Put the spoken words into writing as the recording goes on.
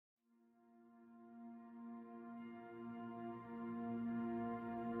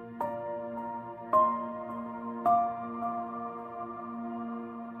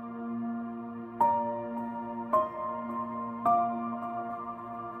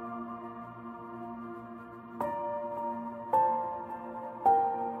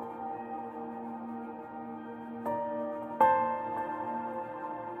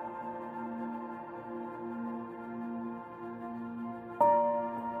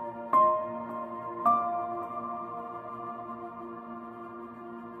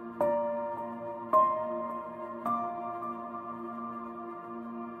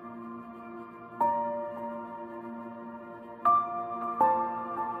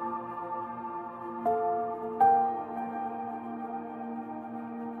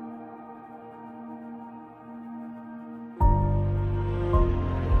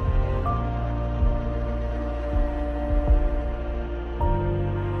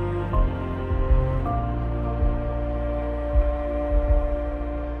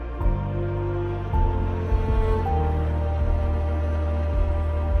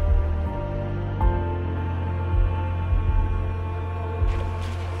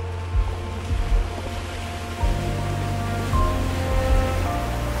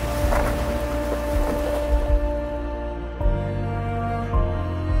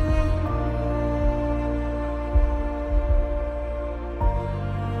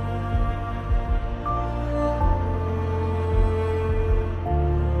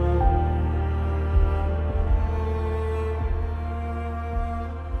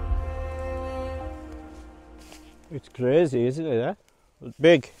Crazy, isn't it? Eh? It's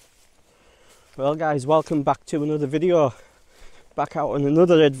big. Well guys, welcome back to another video. Back out on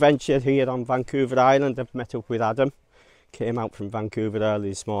another adventure here on Vancouver Island. I've met up with Adam. Came out from Vancouver early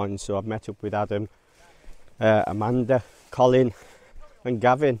this morning, so I've met up with Adam, Amanda, Colin and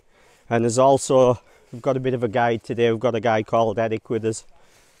Gavin. And there's also, we've got a bit of a guide today. We've got a guy called Eric with us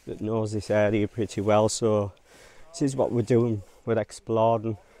that knows this area pretty well. So this is what we're doing. We're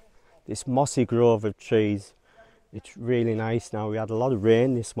exploring this mossy grove of trees. It's really nice now. We had a lot of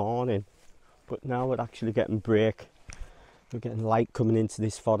rain this morning, but now we're actually getting break. We're getting light coming into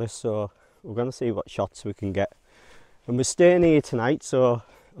this forest, so we're going to see what shots we can get. And we're staying here tonight, so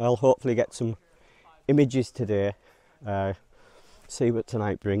I'll hopefully get some images today. See what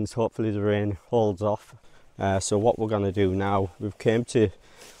tonight brings. Hopefully the rain holds off. So what we're going to do now, we've came to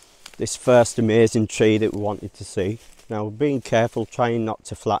this first amazing tree that we wanted to see. Now we're being careful, trying not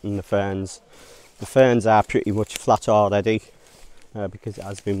to flatten the ferns. The ferns are pretty much flat already because it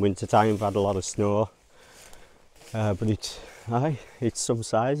has been winter time. We've had a lot of snow, but it's some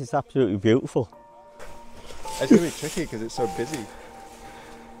size. It's absolutely beautiful. It's really tricky because it's so busy.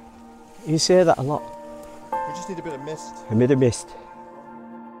 You say that a lot. We just need a bit of mist. A bit of mist.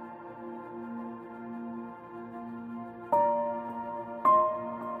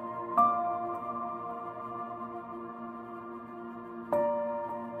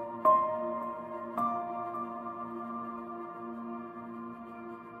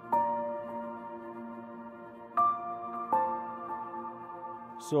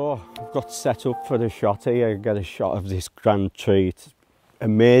 So I've got set up for the shot here. I get a shot of this grand tree. It's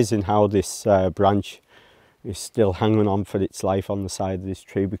amazing how this branch is still hanging on for its life on the side of this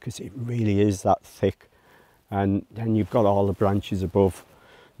tree, because it really is that thick. And then you've got all the branches above,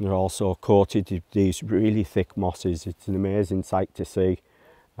 and they're also coated with these really thick mosses. It's an amazing sight to see,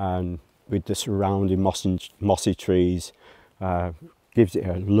 and with the surrounding mossy trees, gives it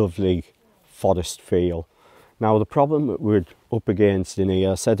a lovely forest feel. Now the problem that we're up against in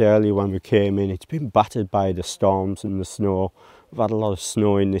here, I said earlier when we came in, it's been battered by the storms and the snow. We've had a lot of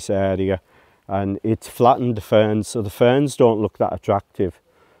snow in this area and it's flattened the ferns, so the ferns don't look that attractive.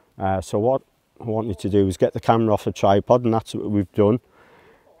 So what I wanted to do is get the camera off a tripod, and that's what we've done.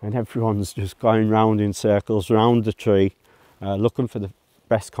 And everyone's just going round in circles around the tree, looking for the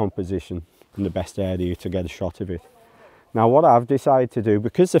best composition and the best area to get a shot of it. Now what I've decided to do,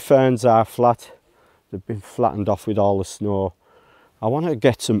 because the ferns are flat, they've been flattened off with all the snow, I want to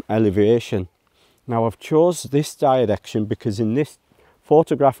get some elevation. Now I've chose this direction because in this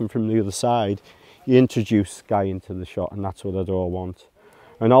photographing from the other side, you introduce sky into the shot, and that's what I don't want.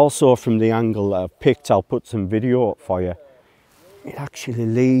 And also from the angle that I've picked, I'll put some video up for you. It actually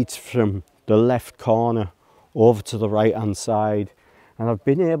leads from the left corner over to the right hand side, and I've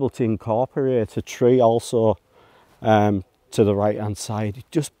been able to incorporate a tree also to the right hand side.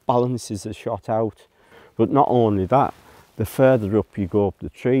 It just balances the shot out. But not only that, the further up you go up the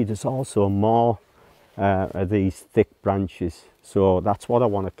tree, there's also more of these thick branches. So that's what I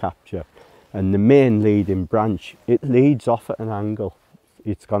want to capture. And the main leading branch, it leads off at an angle.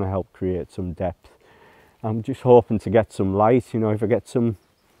 It's going to help create some depth. I'm just hoping to get some light. You know, if I get some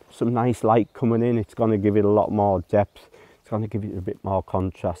nice light coming in, it's going to give it a lot more depth. It's going to give it a bit more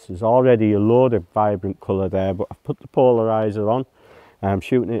contrast. There's already a load of vibrant colour there, but I've put the polarizer on. I'm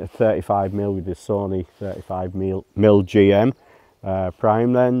shooting it at 35mm with the Sony 35mm GM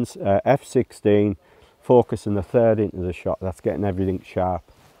prime lens, f16, focusing a third into the shot. That's getting everything sharp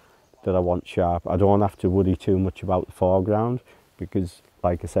that I want sharp. I don't have to worry too much about the foreground because,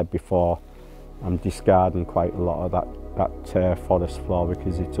 like I said before, I'm discarding quite a lot of that forest floor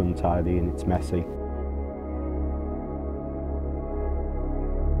because it's untidy and it's messy.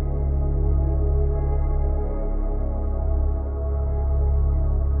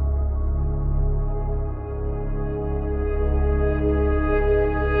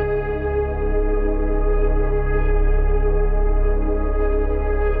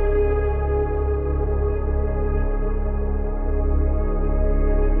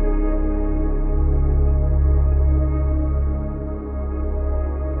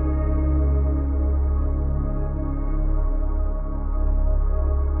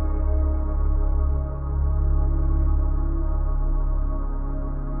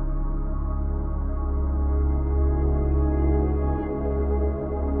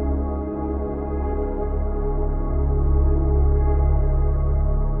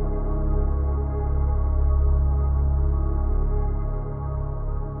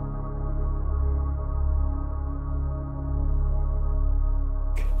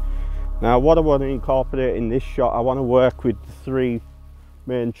 Now what I want to incorporate in this shot, I want to work with the three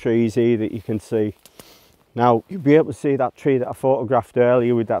main trees here that you can see. Now you'll be able to see that tree that I photographed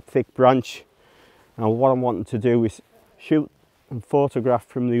earlier with that thick branch. Now what I'm wanting to do is shoot and photograph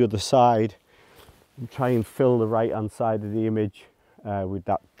from the other side and try and fill the right hand side of the image with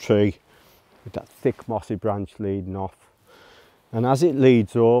that tree, with that thick mossy branch leading off. And as it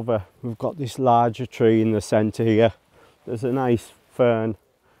leads over, we've got this larger tree in the centre here. There's a nice fern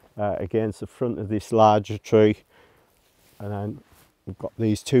against the front of this larger tree, and then we've got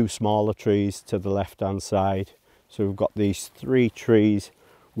these two smaller trees to the left hand side. So we've got these three trees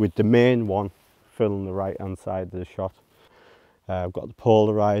with the main one filling the right hand side of the shot. I've got the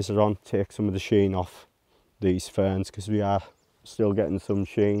polarizer on, take some of the sheen off these ferns because we are still getting some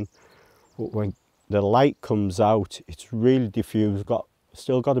sheen. But when the light comes out, it's really diffused.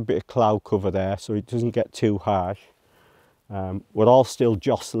 Still got a bit of cloud cover there, so it doesn't get too harsh. We're all still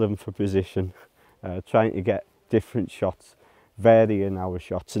jostling for position, trying to get different shots, varying our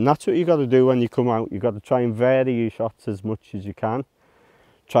shots. And that's what you got to do when you come out. You've got to try and vary your shots as much as you can.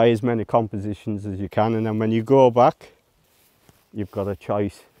 Try as many compositions as you can, and then when you go back, you've got a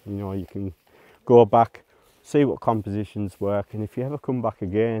choice. You know, you can go back, see what compositions work, and if you ever come back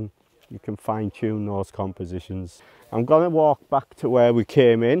again, you can fine-tune those compositions. I'm going to walk back to where we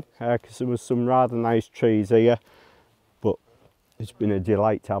came in because there was some rather nice trees here, but it's been a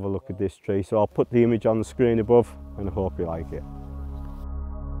delight to have a look at this tree. So I'll put the image on the screen above and I hope you like it.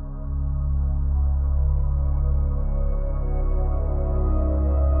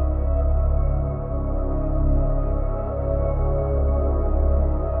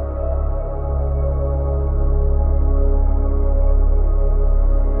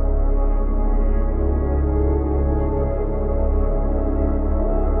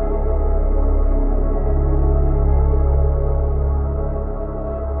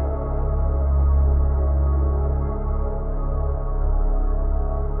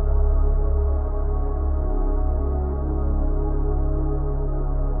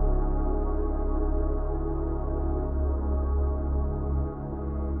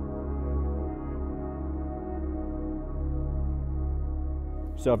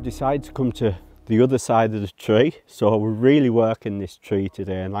 So I've decided to come to the other side of the tree. So we're really working this tree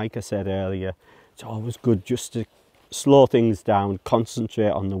today, and like I said earlier, it's always good just to slow things down,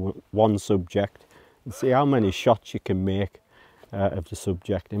 concentrate on the one subject and see how many shots you can make of the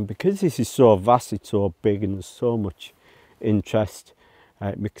subject. And because this is so vast, it's so big and there's so much interest,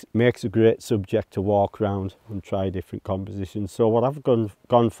 it makes a great subject to walk around and try different compositions. So what I've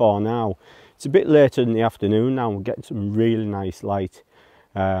gone for now, it's a bit later in the afternoon now, we're getting some really nice light.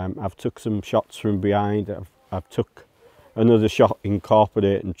 I've took some shots from behind. I've took another shot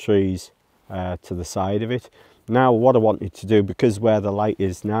incorporating trees to the side of it. Now what I wanted to do, because where the light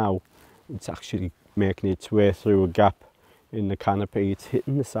is now, it's actually making its way through a gap in the canopy. It's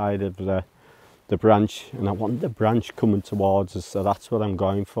hitting the side of the branch, and I want the branch coming towards us, so that's what I'm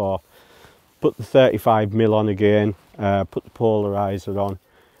going for. Put the 35mm on again, put the polarizer on.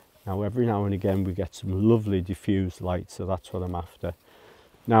 Now every now and again we get some lovely diffused light, so that's what I'm after.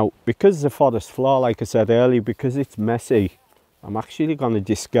 Now, because the forest floor, like I said earlier, because it's messy, I'm actually going to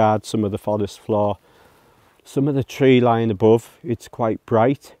discard some of the forest floor. Some of the tree line above, it's quite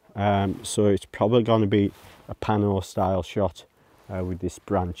bright, so it's probably going to be a pano style shot with this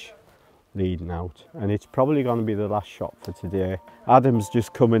branch leading out. And it's probably going to be the last shot for today. Adam's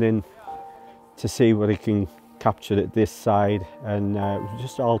just coming in to see what he can capture at this side, and we're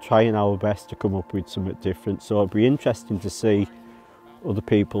just all trying our best to come up with something different. So it'll be interesting to see other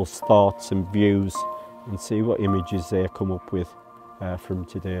people's thoughts and views and see what images they come up with from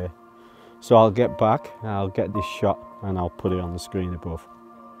today. So I'll get back, I'll get this shot and I'll put it on the screen above.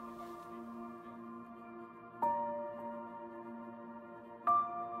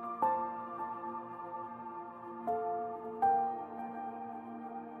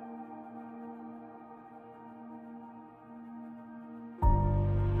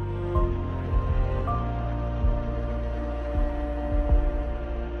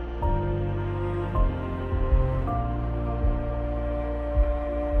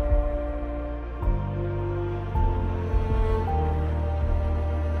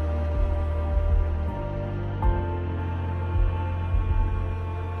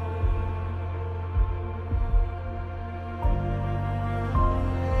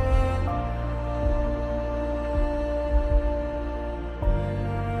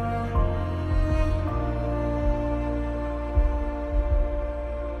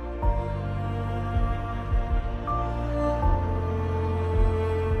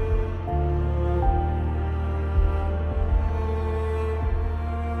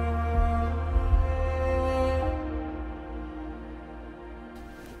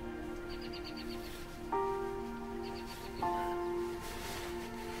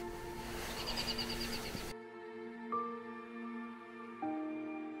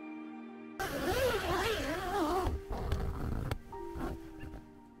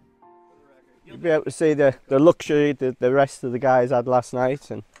 be able to see the luxury the rest of the guys had last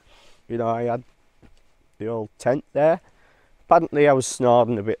night, and you know, I had the old tent there. Apparently I was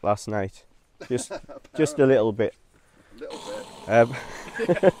snoring a bit last night, just a little bit. A little bit.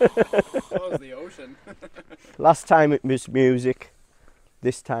 That was the ocean. Last time it was music,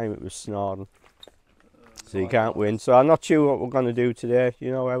 this time it was snoring. So you can't win. So I'm not sure what we're going to do today.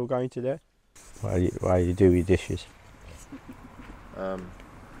 You know where we're going today? Why you do your dishes? I don't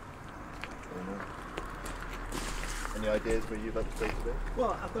know. Any ideas where you'd like to stay today?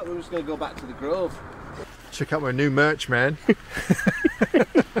 Well, I thought we were just going to go back to the Grove. Check out my new merch, man.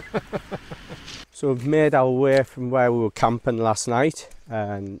 So we've made our way from where we were camping last night,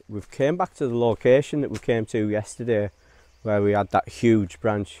 and we've came back to the location that we came to yesterday, where we had that huge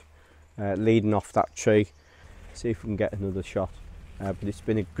branch leading off that tree. See if we can get another shot. But it's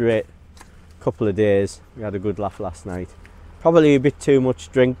been a great couple of days. We had a good laugh last night. Probably a bit too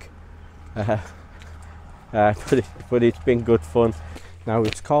much drink, but it's been good fun. Now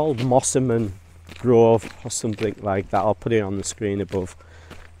it's called Mosserman Grove or something like that. I'll put it on the screen above.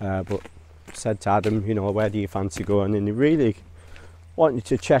 But said to Adam, you know, where do you fancy going? And he really wanted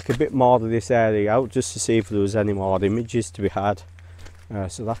to check a bit more of this area out, just to see if there was any more images to be had.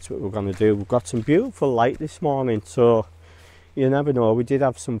 So that's what we're going to do. We've got some beautiful light this morning, so you never know. We did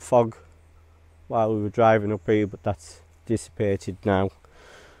have some fog while we were driving up here, but that's dissipated now.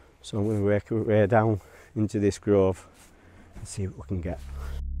 So I'm going to work our way down into this grove and see what we can get.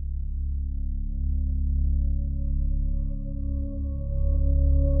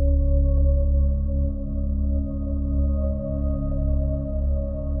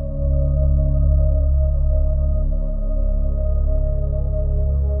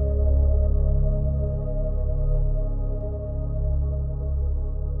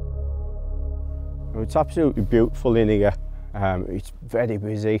 It's absolutely beautiful in here. It's very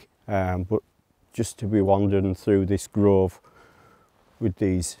busy, but just to be wandering through this grove with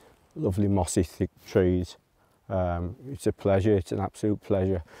these lovely mossy thick trees, it's a pleasure. It's an absolute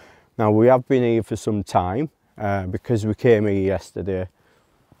pleasure. Now we have been here for some time because we came here yesterday.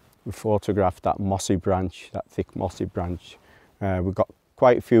 We photographed that mossy branch, that thick mossy branch. We've got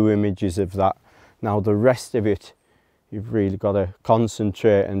quite a few images of that. Now the rest of it, you've really got to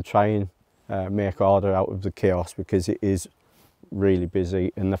concentrate and try and make order out of the chaos, because it is really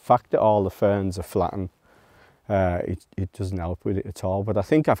busy, and the fact that all the ferns are flattened, it doesn't help with it at all. But I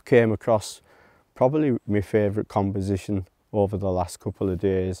think I've came across probably my favourite composition over the last couple of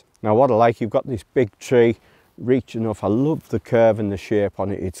days. Now what I like, you've got this big tree reaching up. I love the curve and the shape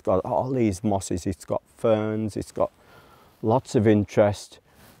on it. It's got all these mosses, it's got ferns, it's got lots of interest,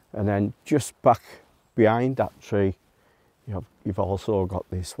 and then just back behind that tree you've also got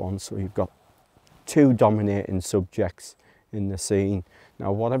this one, so you've got two dominating subjects in the scene.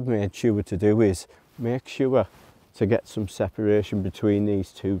 Now what I've made sure to do is make sure to get some separation between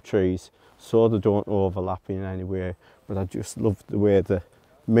these two trees so they don't overlap in any way, but I just love the way they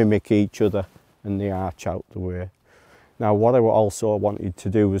mimic each other and they arch out the way. Now what I also wanted to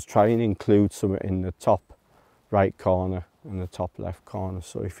do was try and include some in the top right corner and the top left corner.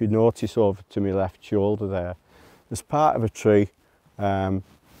 So if you notice over to my left shoulder there's part of a tree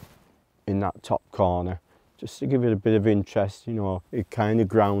in that top corner, just to give it a bit of interest. You know, it kind of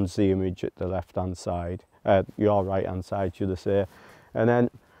grounds the image at the left hand side, your right hand side should I say. And then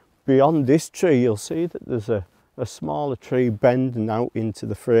beyond this tree you'll see that there's a smaller tree bending out into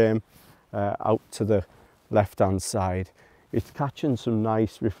the frame, out to the left hand side. It's catching some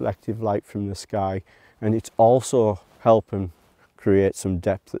nice reflective light from the sky, and it's also helping create some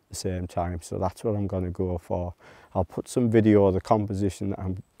depth at the same time, so that's what I'm going to go for. I'll put some video of the composition that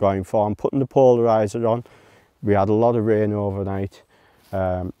I'm going for. I'm putting the polarizer on. We had a lot of rain overnight,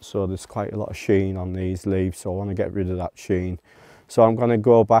 so there's quite a lot of sheen on these leaves, so I want to get rid of that sheen. So I'm going to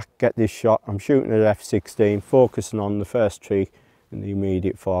go back, get this shot. I'm shooting at f16, focusing on the first tree in the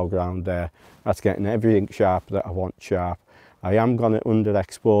immediate foreground there. That's getting everything sharp that I want sharp. I am going to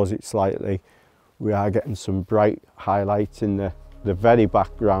underexpose it slightly. We are getting some bright highlights in the very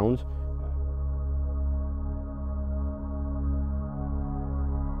background.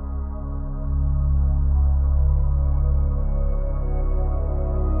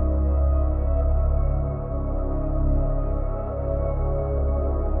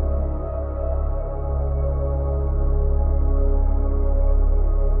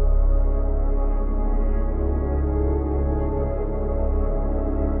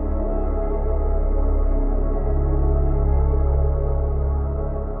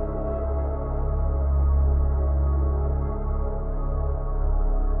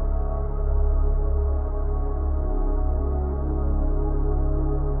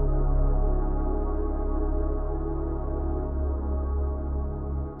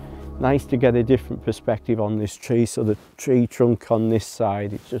 Nice to get a different perspective on this tree. So the tree trunk on this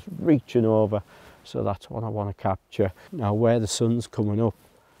side, it's just reaching over. So that's what I want to capture. Now where the sun's coming up,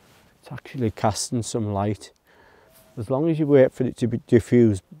 it's actually casting some light. As long as you wait for it to be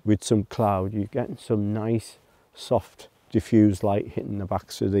diffused with some cloud, you're getting some nice, soft, diffused light hitting the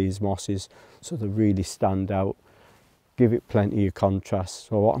backs of these mosses, so they really stand out. Give it plenty of contrast.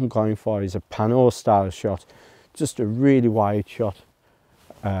 So what I'm going for is a pano style shot, just a really wide shot,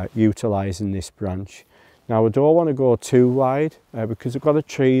 utilising this branch. Now I don't want to go too wide because I've got a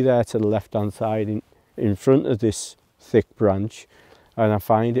tree there to the left hand side in front of this thick branch, and I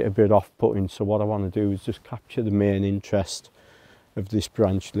find it a bit off-putting. So what I want to do is just capture the main interest of this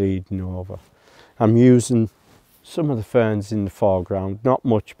branch leading over. I'm using some of the ferns in the foreground, not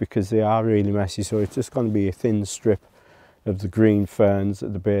much because they are really messy, so it's just going to be a thin strip of the green ferns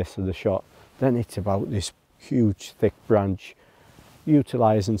at the base of the shot. Then it's about this huge thick branch,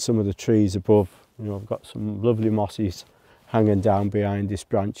 utilising some of the trees above. You know, I've got some lovely mosses hanging down behind this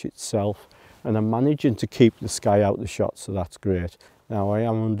branch itself, and I'm managing to keep the sky out of the shot, so that's great. Now I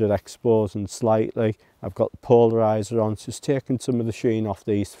am underexposing slightly. I've got the polarizer on, just taking some of the sheen off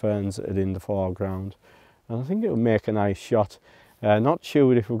these ferns that are in the foreground, and I think it'll make a nice shot. Not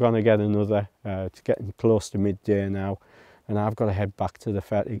sure if we're going to get another. It's getting close to midday now, and I've got to head back to the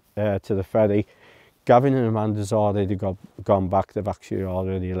ferry. Gavin and Amanda's already gone back. They've actually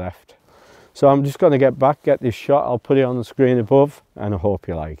already left. So I'm just going to get back, get this shot. I'll put it on the screen above, and I hope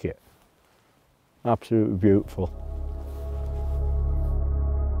you like it. Absolutely beautiful.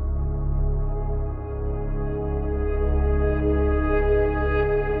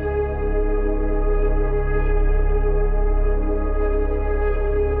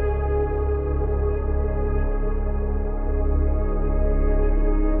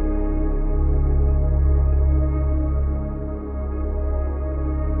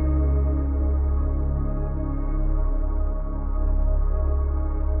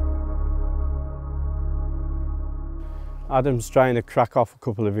 Adam's trying to crack off a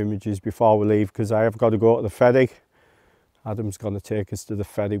couple of images before we leave because I have got to go to the ferry. Adam's going to take us to the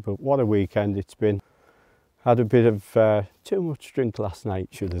ferry, but what a weekend it's been. Had a bit of too much drink last night,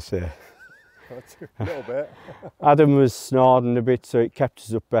 should I say. A little bit. Adam was snoring a bit, so it kept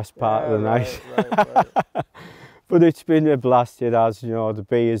us up best part of the night. Right. But it's been a blast, it has, you know, the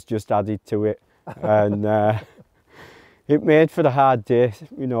beer's just added to it. And it made for the hard day,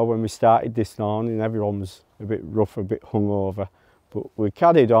 you know, when we started this morning. Everyone was a bit rough, a bit hungover, but we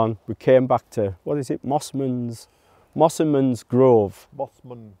carried on. We came back to, what is it, Mosman's Grove.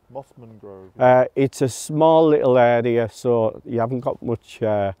 Mossman Grove. It's a small little area, so you haven't got much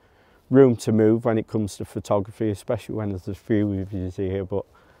room to move when it comes to photography, especially when there's a few of you here, but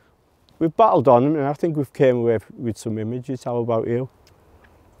we've battled on and I think we've came away with some images. How about you?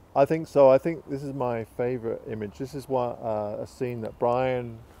 I think so. I think this is my favourite image. This is what a scene that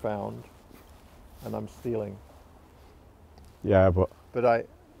Brian found, and I'm stealing. Yeah, but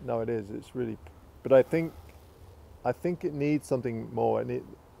no, it is. It's really, but I think it needs something more. It needs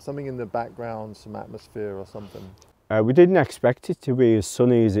something in the background, some atmosphere or something. We didn't expect it to be as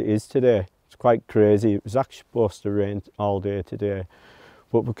sunny as it is today. It's quite crazy. It was actually supposed to rain all day today,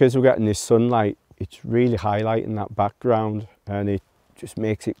 but because we're getting this sunlight, it's really highlighting that background, and it just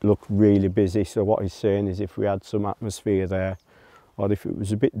makes it look really busy. So what he's saying is if we had some atmosphere there, or if it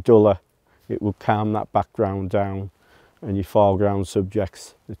was a bit duller, it would calm that background down, and your foreground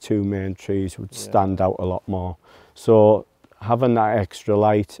subjects, the two main trees, would stand out a lot more. So having that extra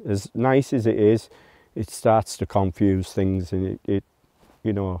light, as nice as it is, it starts to confuse things, and it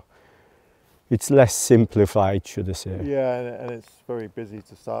you know, it's less simplified, should I say. Yeah, and it's very busy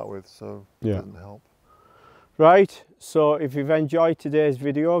to start with, so it doesn't help. Right, so if you've enjoyed today's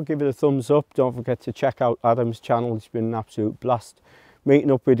video, give it a thumbs up. Don't forget to check out Adam's channel. It's been an absolute blast meeting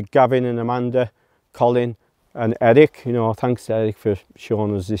up with Gavin and Amanda, Colin and Eric. You know, thanks to Eric for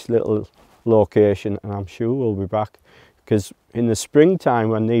showing us this little location, and I'm sure we'll be back, because in the springtime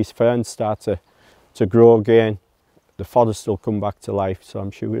when these ferns start to grow again, the forest will come back to life, so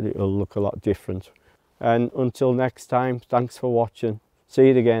I'm sure it'll look a lot different. And until next time, thanks for watching. See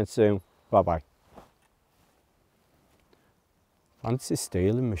you again soon. Bye bye. Fancy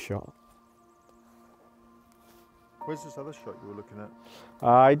stealing my shot. Where's this other shot you were looking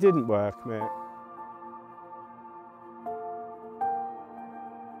at? It didn't work, mate.